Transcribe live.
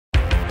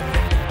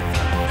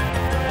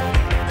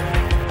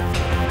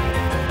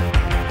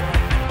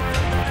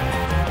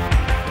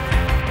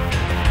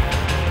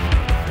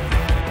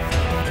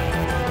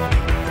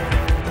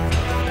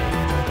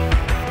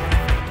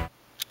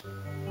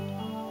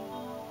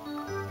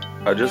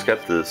I just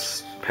got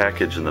this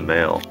package in the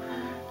mail,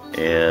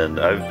 and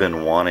I've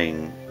been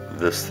wanting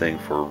this thing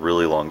for a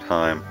really long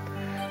time.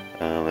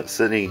 It's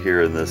sitting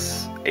here in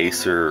this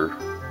Acer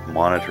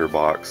monitor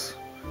box,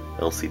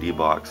 LCD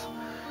box,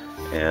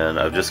 and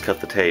I've just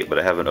cut the tape, but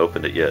I haven't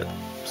opened it yet,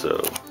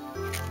 so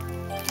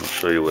I'll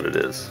show you what it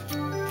is.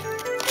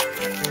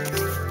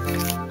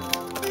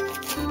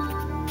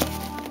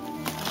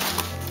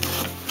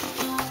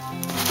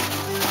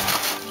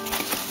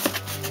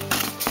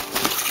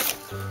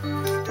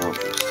 Oh,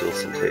 there's still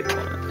some tape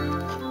on it.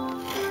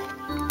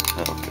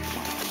 Oh, okay.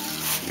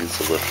 Needs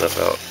to lift that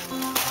out.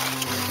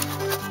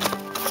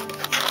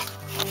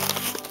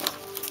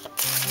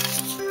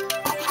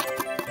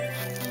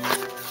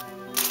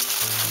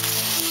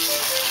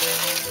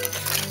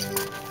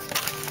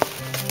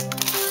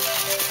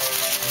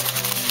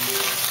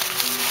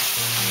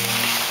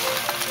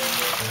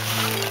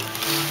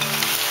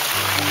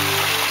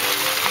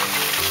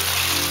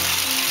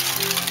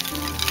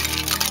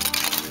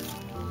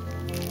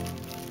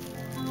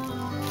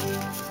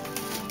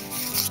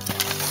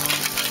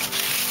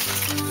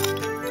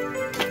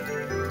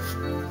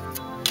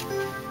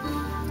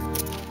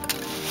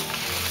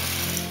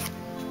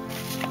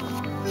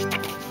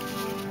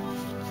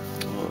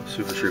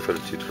 Super Street Fighter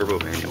 2 Turbo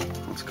manual.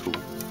 That's cool.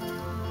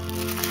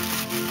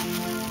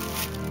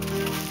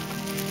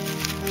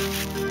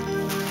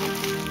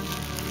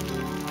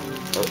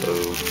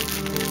 Uh-oh.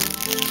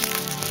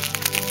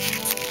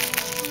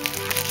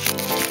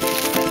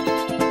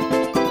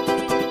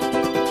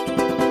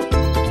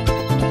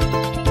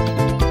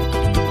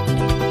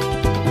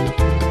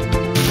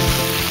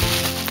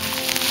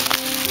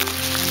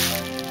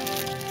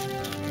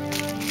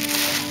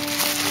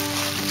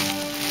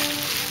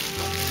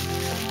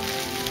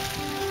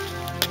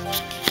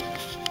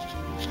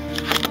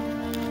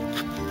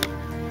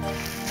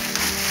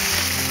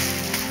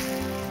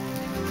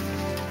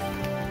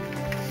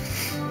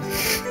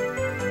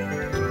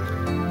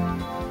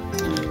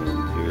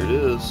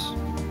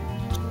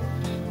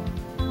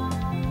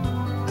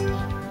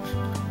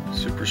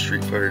 Super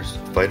Street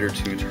Fighter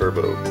 2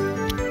 Turbo.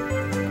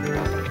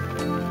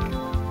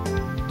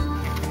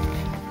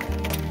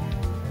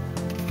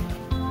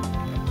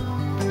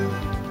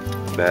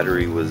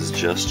 Battery was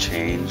just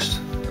changed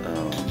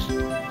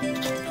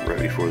right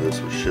before this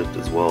was shipped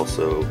as well,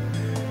 so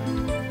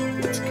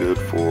it's good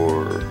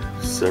for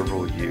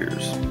several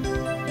years.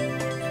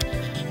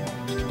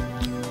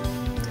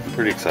 I'm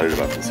pretty excited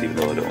about this, even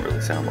though I don't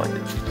really sound like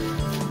it.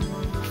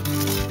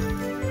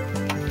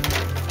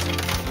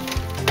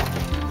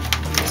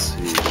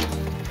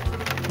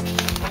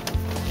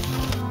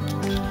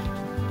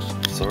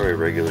 Sorry,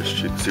 regular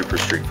Super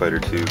Street Fighter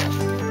 2.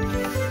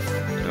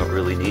 I don't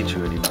really need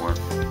you anymore.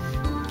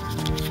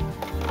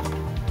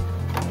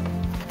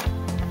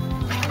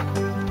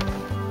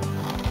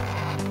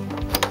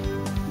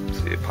 Let's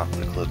see, pop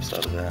the clips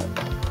out of that.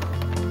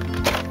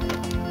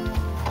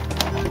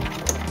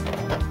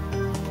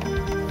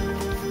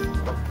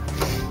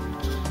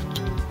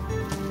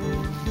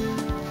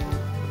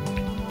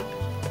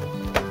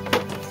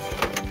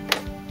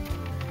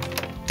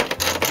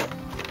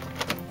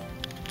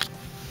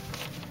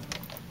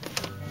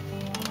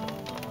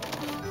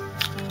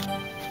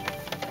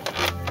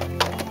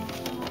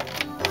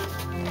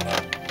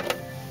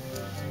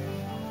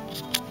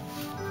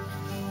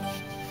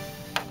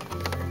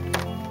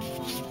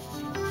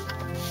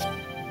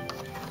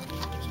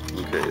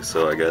 Okay,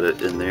 so I got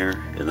it in there,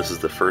 and this is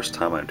the first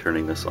time I'm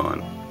turning this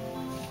on.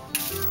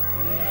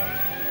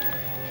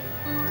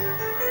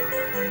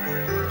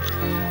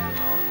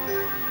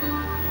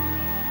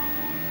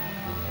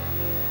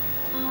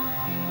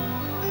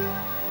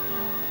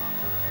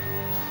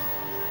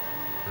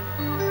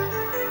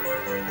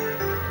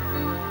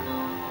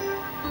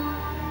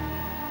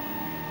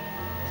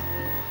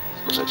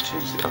 So I've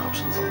changed the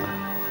options on it.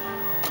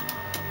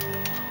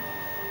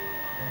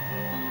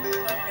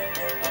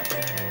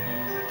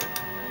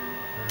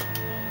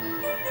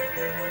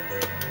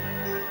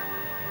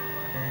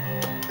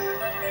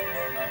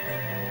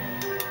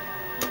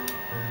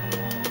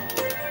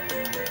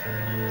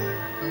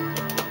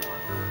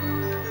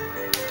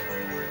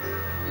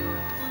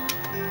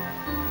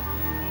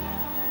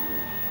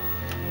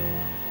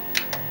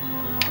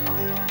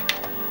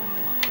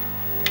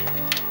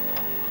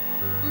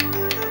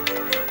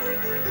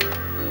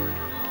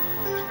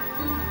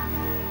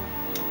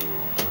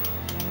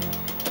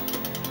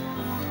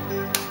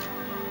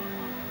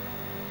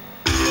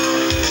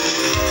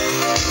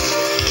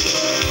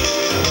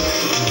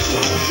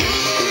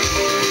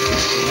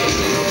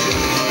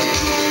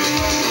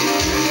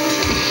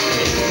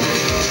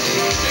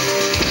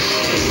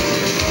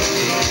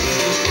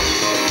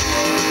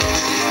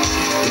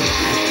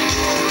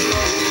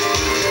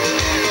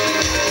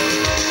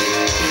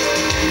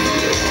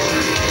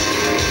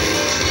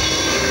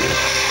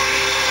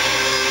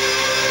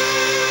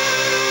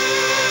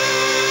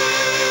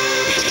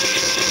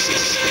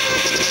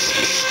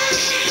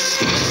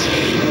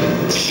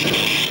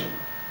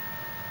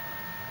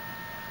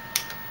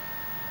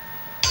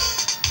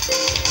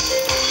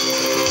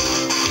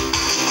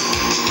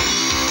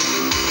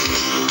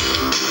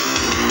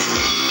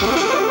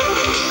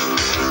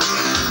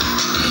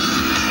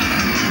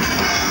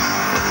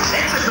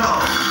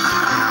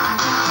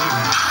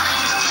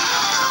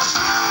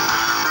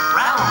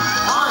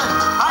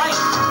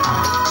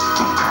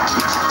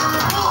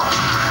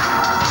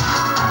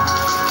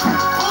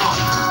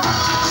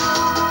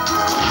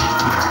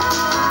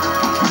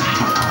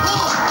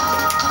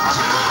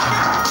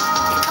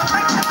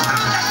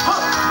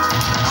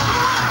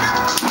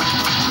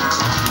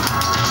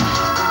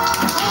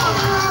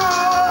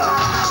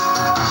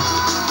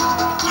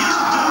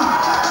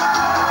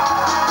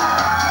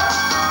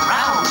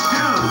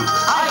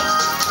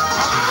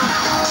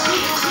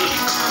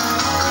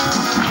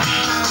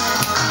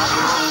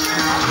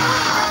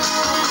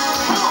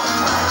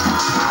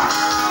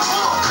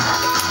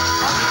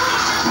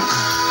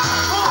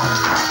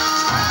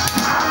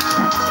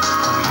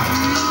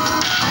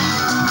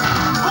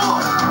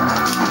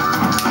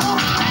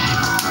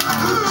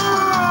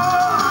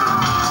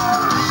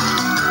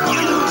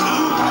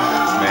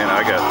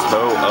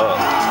 bow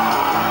up.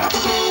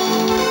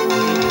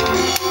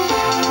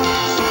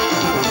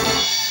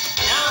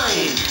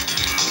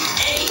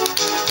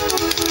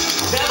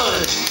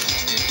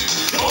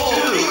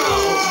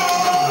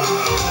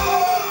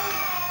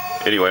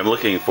 Anyway, I'm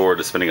looking forward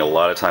to spending a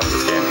lot of time with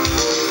this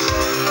game.